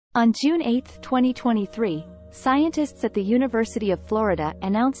On June 8, 2023, scientists at the University of Florida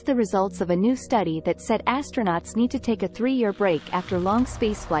announced the results of a new study that said astronauts need to take a 3-year break after long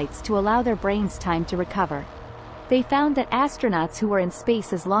space flights to allow their brains time to recover. They found that astronauts who were in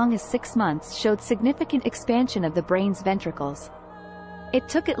space as long as 6 months showed significant expansion of the brain's ventricles. It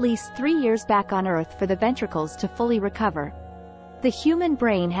took at least 3 years back on Earth for the ventricles to fully recover. The human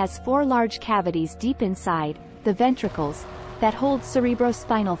brain has 4 large cavities deep inside, the ventricles, that hold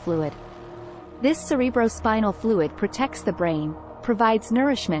cerebrospinal fluid. This cerebrospinal fluid protects the brain, provides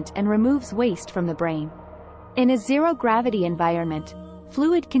nourishment and removes waste from the brain. In a zero-gravity environment,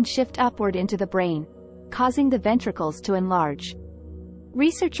 fluid can shift upward into the brain, causing the ventricles to enlarge.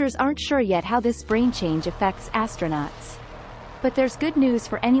 Researchers aren't sure yet how this brain change affects astronauts. But there's good news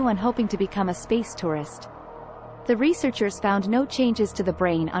for anyone hoping to become a space tourist. The researchers found no changes to the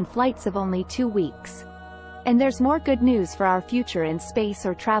brain on flights of only 2 weeks. And there's more good news for our future in space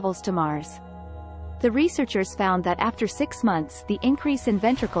or travels to Mars. The researchers found that after 6 months the increase in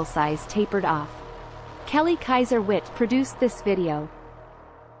ventricle size tapered off. Kelly Kaiser Witt produced this video.